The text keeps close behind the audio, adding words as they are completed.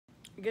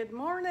Good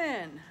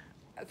morning.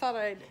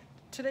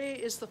 Today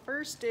is the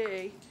first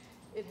day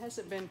it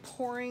hasn't been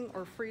pouring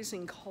or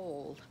freezing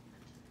cold.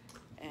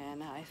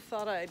 And I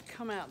thought I'd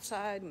come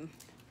outside and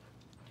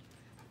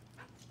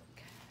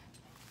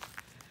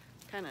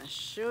kind of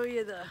show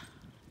you the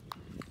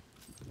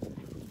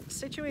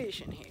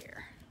situation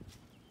here.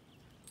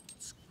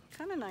 It's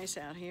kind of nice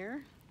out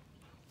here.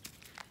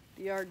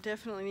 The yard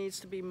definitely needs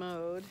to be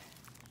mowed.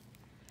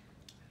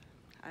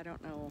 I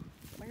don't know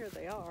where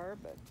they are,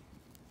 but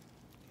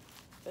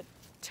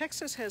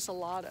Texas has a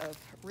lot of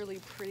really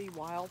pretty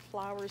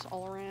wildflowers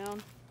all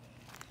around.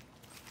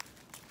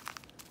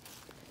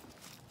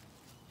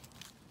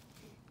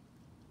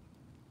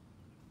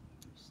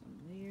 There's some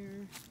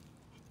there,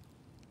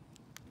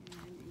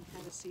 and you can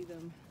kind of see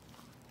them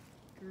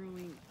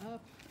growing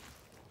up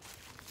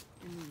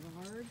in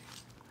the yard.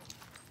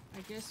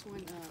 I guess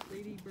when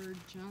Lady Bird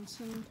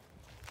Johnson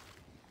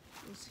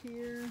was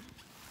here,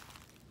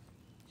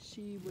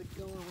 she would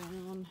go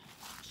around.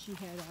 She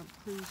had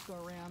crews go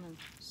around and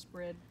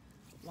spread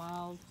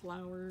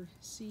wildflower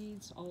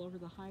seeds all over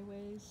the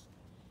highways,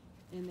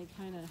 and they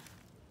kind of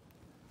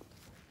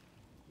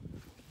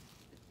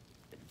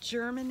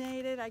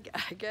germinated, I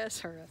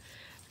guess, or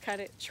kind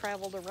of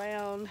traveled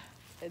around,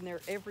 and they're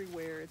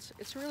everywhere.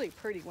 It's really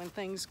pretty when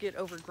things get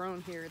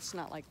overgrown here. It's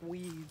not like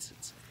weeds,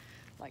 it's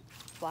like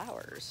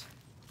flowers.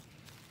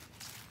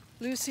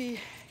 Lucy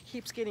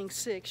keeps getting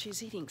sick.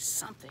 She's eating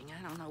something.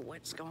 I don't know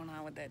what's going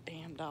on with that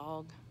damn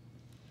dog.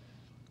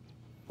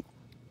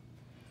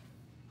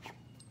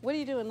 What are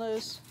you doing,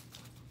 Luz?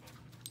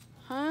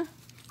 Huh?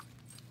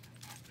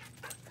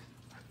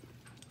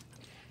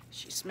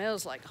 She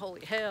smells like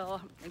holy hell.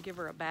 I'm gonna give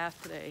her a bath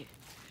today.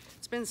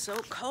 It's been so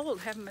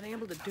cold, haven't been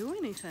able to do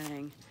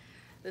anything.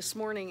 This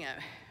morning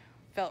I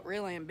felt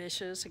real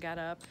ambitious. I got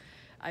up.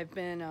 I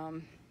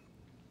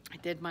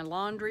did my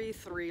laundry,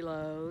 3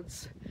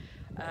 loads.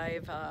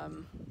 I've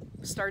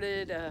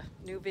started a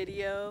new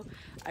video.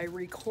 I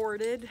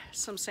recorded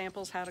some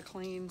samples how to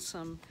clean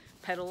some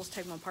petals,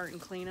 take them apart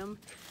and clean them.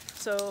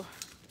 So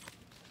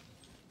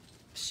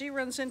she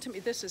runs into me.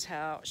 This is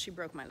how she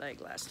broke my leg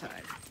last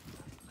time.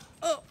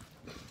 Oh,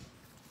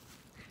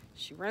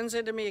 she runs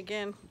into me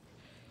again.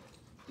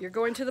 You're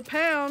going to the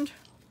pound.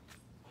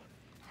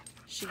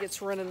 She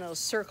gets running those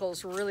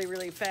circles really,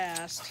 really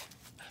fast.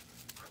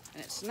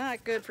 And it's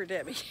not good for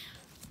Debbie.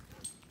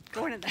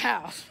 Going in the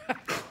house.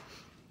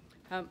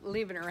 I'm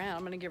leaving her out.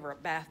 I'm gonna give her a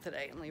bath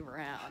today and leave her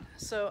out.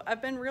 So I've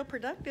been real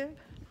productive,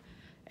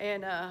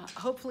 and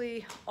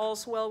hopefully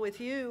all's well with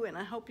you, and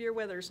I hope your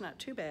weather's not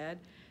too bad.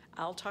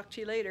 I'll talk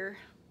to you later.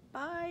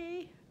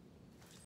 Bye.